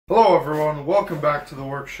Hello everyone, welcome back to the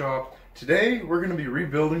workshop. Today we're going to be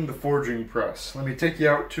rebuilding the forging press. Let me take you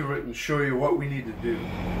out to it and show you what we need to do.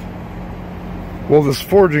 Well, this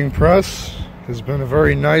forging press has been a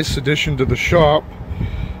very nice addition to the shop.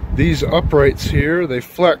 These uprights here, they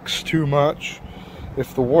flex too much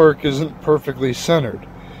if the work isn't perfectly centered.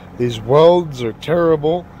 These welds are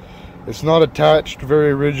terrible. It's not attached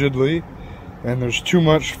very rigidly, and there's too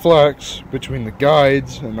much flex between the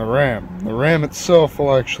guides and the ram. The ram itself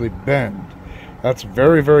will actually bend. That's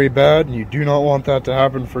very, very bad, and you do not want that to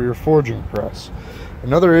happen for your forging press.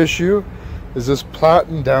 Another issue is this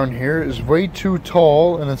platen down here is way too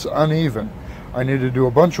tall and it's uneven. I need to do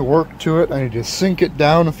a bunch of work to it. I need to sink it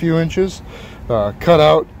down a few inches, cut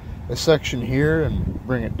out a section here and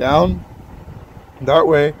bring it down. That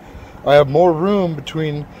way I have more room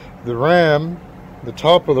between the ram, the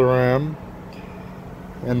top of the ram,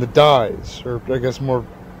 and the dies, or I guess more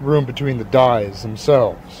room between the dies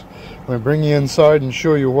themselves. I'm going to bring you inside and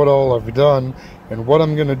show you what all I've done and what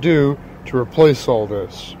I'm going to do to replace all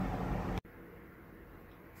this.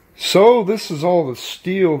 So this is all the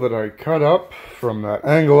steel that I cut up from that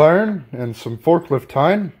angle iron and some forklift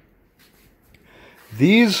tine.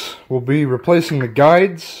 These will be replacing the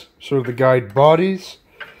guides, sort of the guide bodies.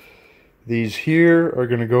 These here are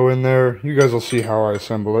going to go in there. You guys will see how I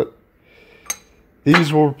assemble it.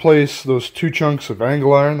 These will replace those two chunks of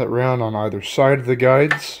angle iron that ran on either side of the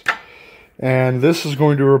guides. And this is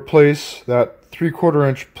going to replace that 3/4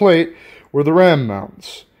 inch plate where the ram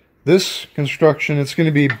mounts. This construction, it's going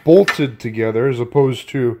to be bolted together as opposed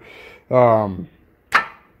to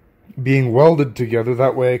being welded together.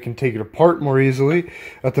 That way I can take it apart more easily.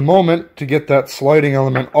 At the moment, to get that sliding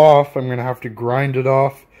element off, I'm going to have to grind it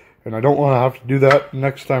off. And I don't want to have to do that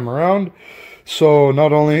next time around. So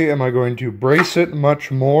not only am I going to brace it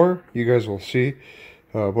much more, you guys will see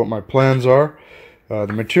what my plans are.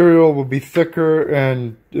 The material will be thicker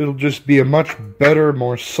and it'll just be a much better,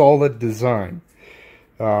 more solid design.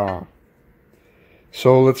 So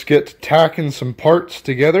let's get to tacking some parts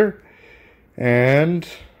together and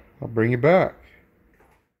I'll bring you back.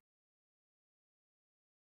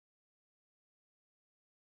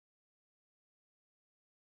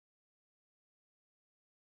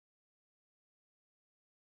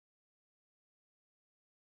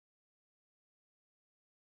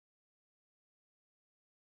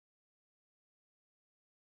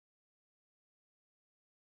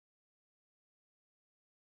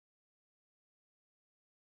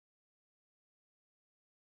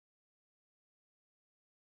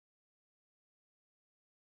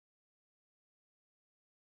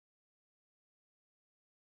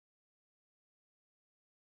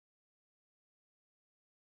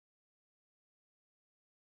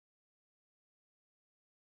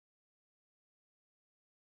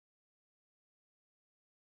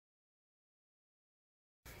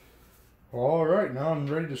 Alright, now I'm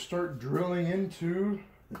ready to start drilling into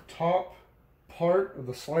the top part of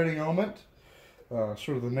the sliding element,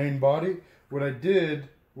 sort of the main body. What I did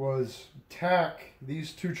was tack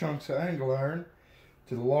these two chunks of angle iron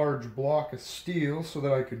to the large block of steel so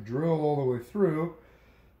that I could drill all the way through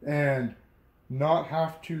and not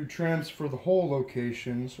have to transfer the hole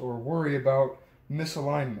locations or worry about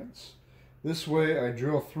misalignments. This way I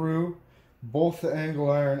drill through both the angle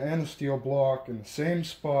iron and the steel block in the same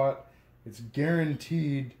spot. It's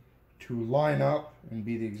guaranteed to line up and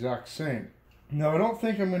be the exact same. Now I don't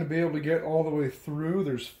think I'm going to be able to get all the way through.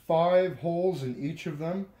 There's 5 holes in each of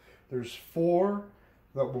them. There's 4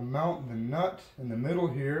 that will mount the nut in the middle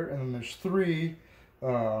here, and then there's 3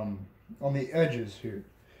 on the edges here.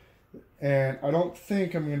 And I don't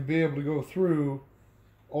think I'm going to be able to go through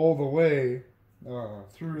all the way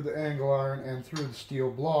through the angle iron and through the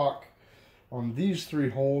steel block on these 3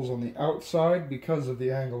 holes on the outside because of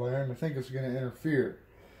the angle iron. I think it's going to interfere.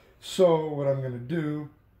 So what I'm going to do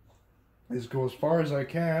is go as far as I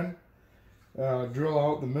can, drill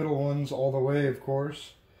out the middle ones all the way, of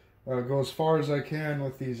course, go as far as I can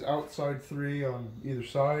with these outside 3 on either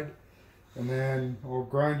side, and then I'll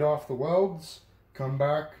grind off the welds, come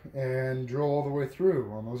back and drill all the way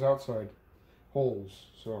through on those outside holes.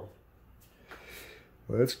 So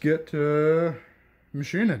let's get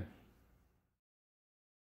machining.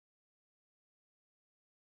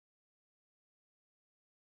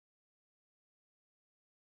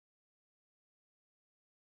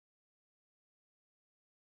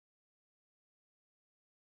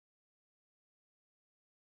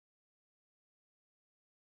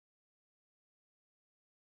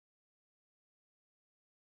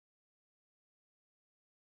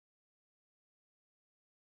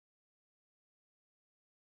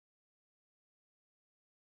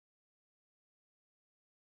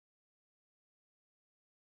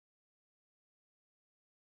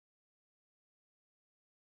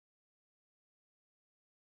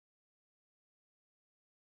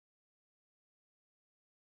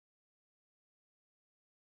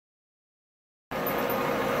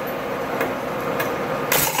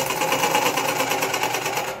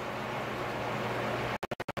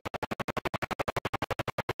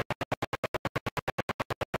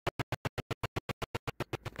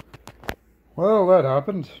 Well, that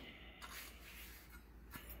happened.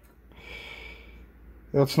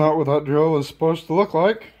 That's not what that drill is supposed to look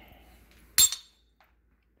like.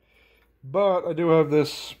 But I do have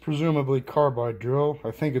this presumably carbide drill.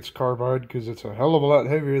 I think it's carbide because it's a hell of a lot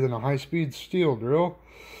heavier than a high-speed steel drill.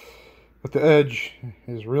 But the edge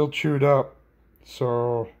is real chewed up.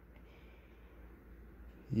 So,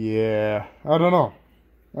 yeah, I don't know.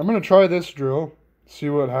 I'm going to try this drill, see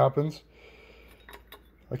what happens.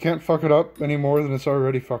 I can't fuck it up any more than it's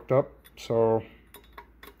already fucked up. So,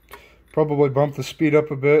 probably bump the speed up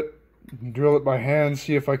a bit, drill it by hand,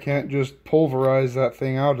 see if I can't just pulverize that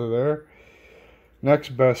thing out of there.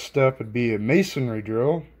 Next best step would be a masonry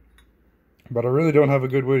drill, but I really don't have a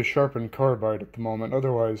good way to sharpen carbide at the moment.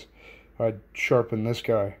 Otherwise, I'd sharpen this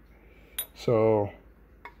guy. So,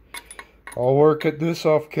 I'll work at this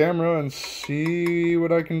off camera and see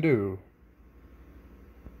what I can do.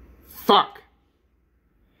 Fuck!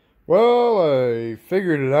 Well, I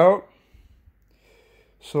figured it out.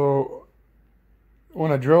 So,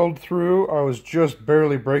 when I drilled through, I was just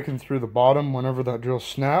barely breaking through the bottom whenever that drill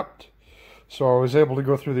snapped. So I was able to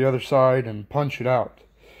go through the other side and punch it out.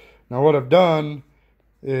 Now what I've done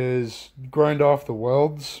is grind off the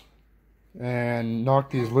welds and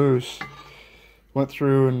knock these loose. Went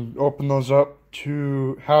through and opened those up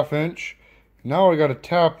to 1/2 inch. Now I got to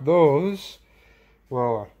tap those.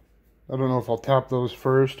 Well, I don't know if I'll tap those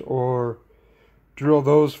first or drill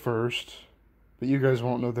those first. But you guys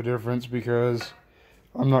won't know the difference because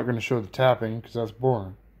I'm not going to show the tapping because that's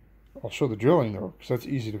boring. I'll show the drilling though because that's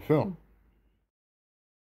easy to film.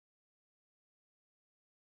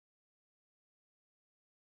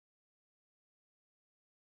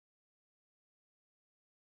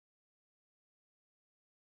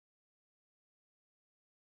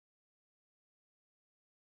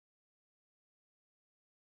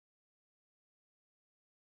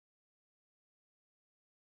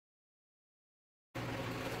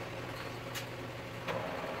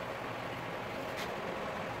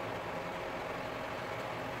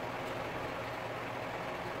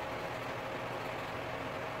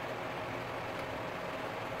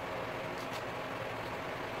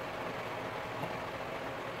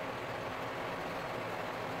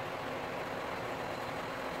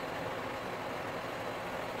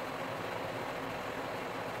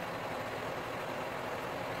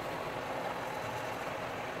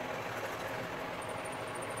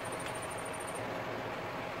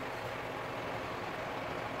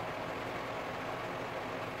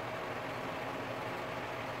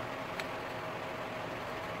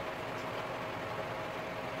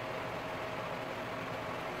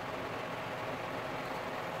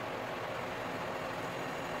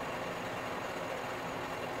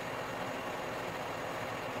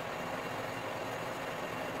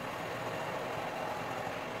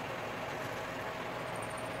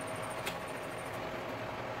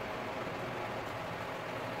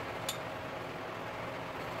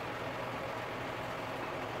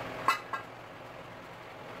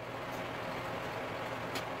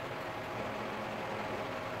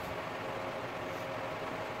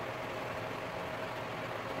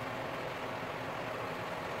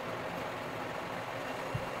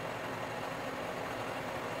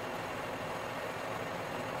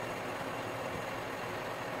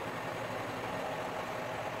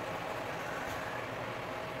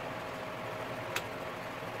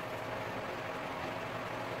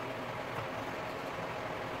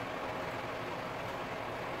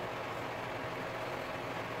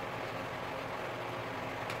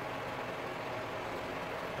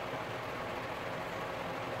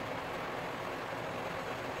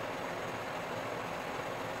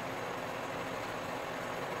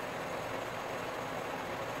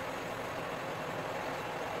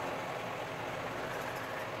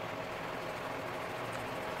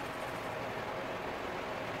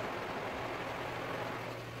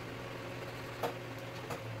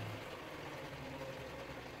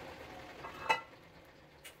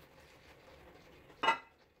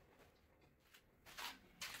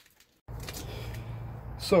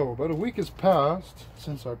 So, about a week has passed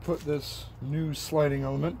since I put this new sliding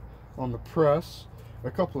element on the press.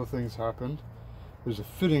 A couple of things happened. There's a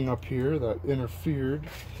fitting up here that interfered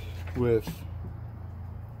with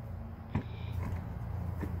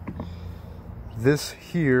this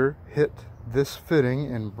here, hit this fitting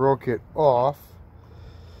and broke it off.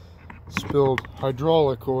 Spilled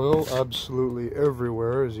hydraulic oil absolutely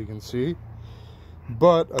everywhere, as you can see.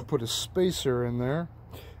 But I put a spacer in there,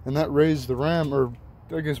 and that raised the ram, or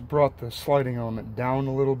I guess brought the sliding element down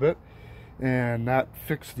a little bit, and that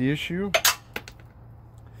fixed the issue.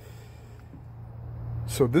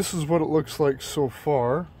 So this is what it looks like so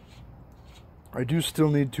far. I do still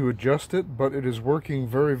need to adjust it, but it is working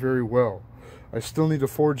very, very well. I still need to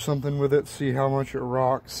forge something with it, see how much it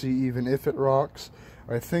rocks, see even if it rocks.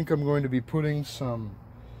 I think I'm going to be putting some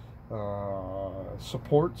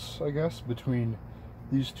supports, I guess, between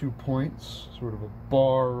these 2 points, sort of a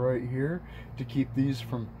bar right here, to keep these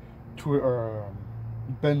from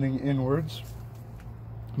bending inwards.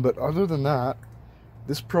 But other than that,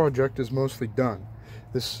 this project is mostly done.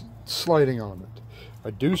 This sliding element.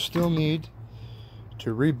 I do still need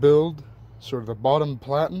to rebuild sort of the bottom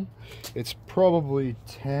platen. It's probably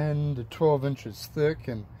 10 to 12 inches thick,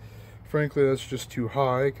 and frankly that's just too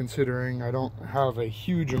high considering I don't have a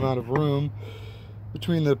huge amount of room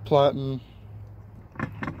between the platen,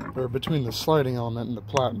 or between the sliding element and the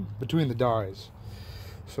platen, between the dies.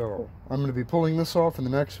 So I'm going to be pulling this off in the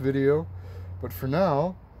next video, but for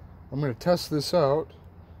now I'm going to test this out,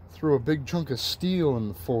 throw a big chunk of steel in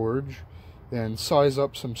the forge, and size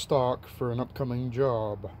up some stock for an upcoming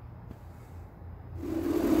job.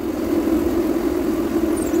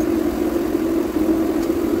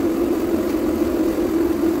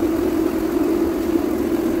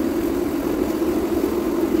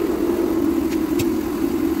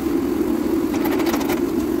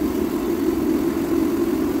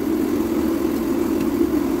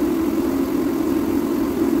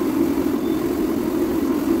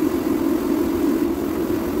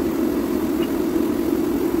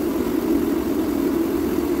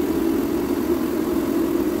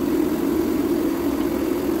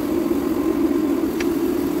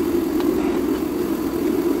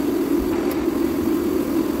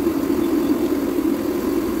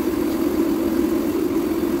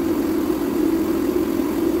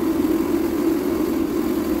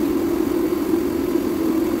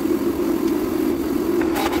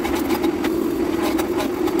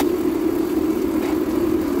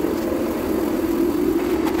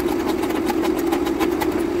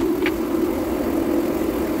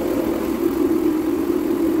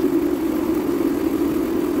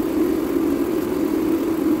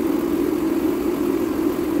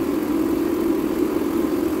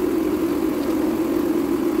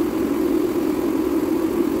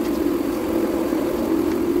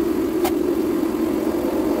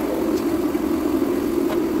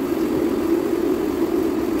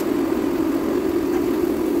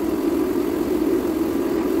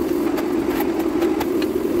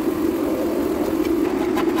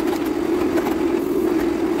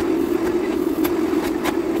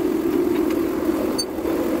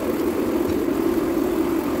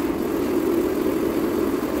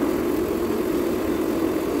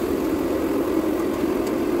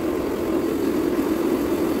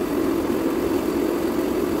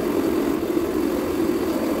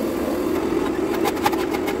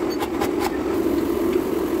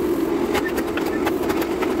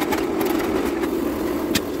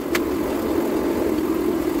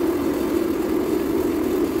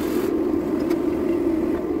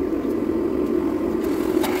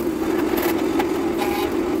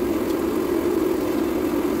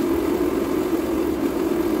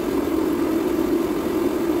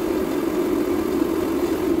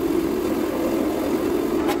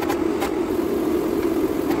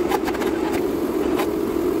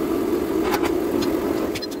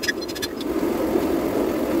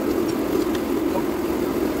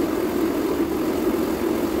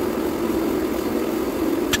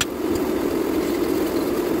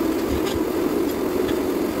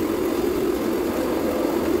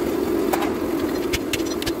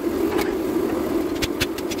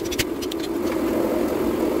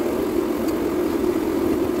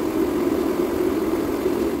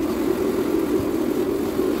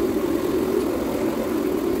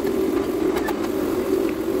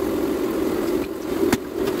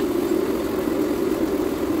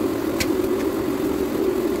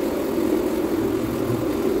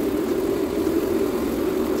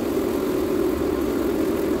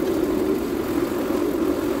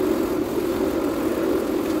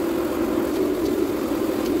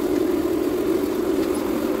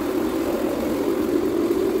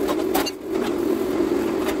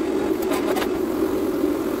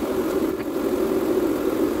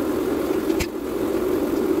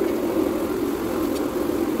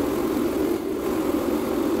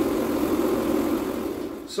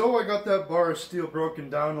 So I got that bar of steel broken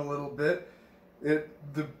down a little bit.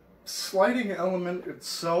 The sliding element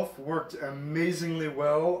itself worked amazingly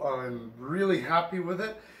well. I'm really happy with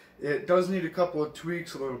it. It does need a couple of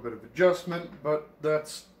tweaks, a little bit of adjustment, but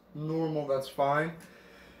that's normal, that's fine.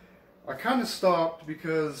 I kind of stopped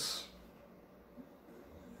because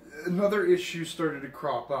another issue started to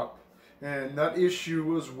crop up. And that issue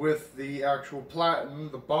was with the actual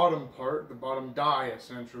platen, the bottom part, the bottom die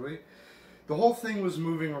essentially. The whole thing was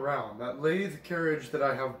moving around. That lathe carriage that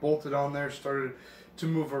I have bolted on there started to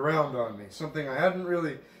move around on me. Something I hadn't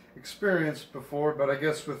really experienced before, but I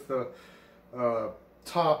guess with the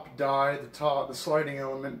top die, the sliding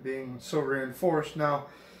element being so reinforced, now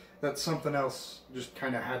that's something else just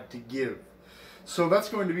kind of had to give. So that's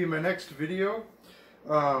going to be my next video.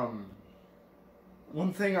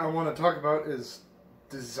 One thing I want to talk about is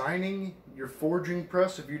designing your forging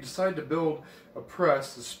press. If you decide to build a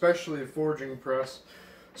press, especially a forging press,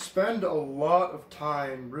 spend a lot of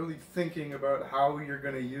time really thinking about how you're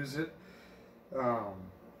going to use it.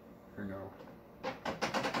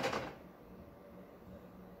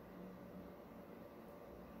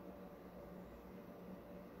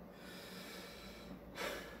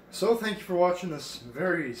 So thank you for watching this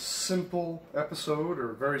very simple episode,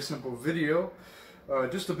 or very simple video.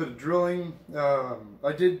 Just a bit of drilling.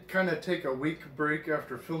 I did kind of take a week break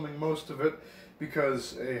after filming most of it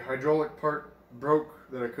because a hydraulic part broke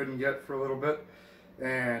that I couldn't get for a little bit,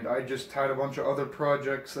 and I just had a bunch of other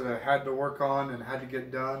projects that I had to work on and had to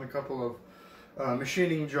get done, a couple of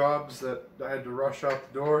machining jobs that I had to rush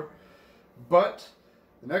out the door. But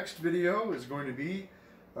the next video is going to be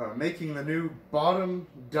making the new bottom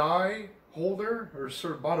die holder, or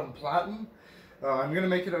sort of bottom platen. I'm going to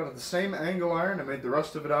make it out of the same angle iron I made the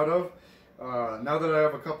rest of it out of. Now that I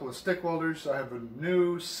have a couple of stick welders, I have a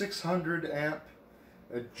new 600 amp,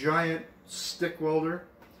 a giant stick welder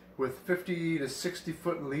with 50 to 60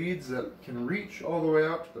 foot leads that can reach all the way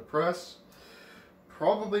out to the press.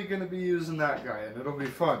 Probably going to be using that guy, and it'll be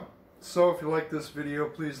fun. So if you like this video,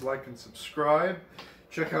 please like and subscribe.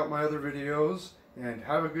 Check out my other videos, and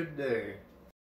have a good day.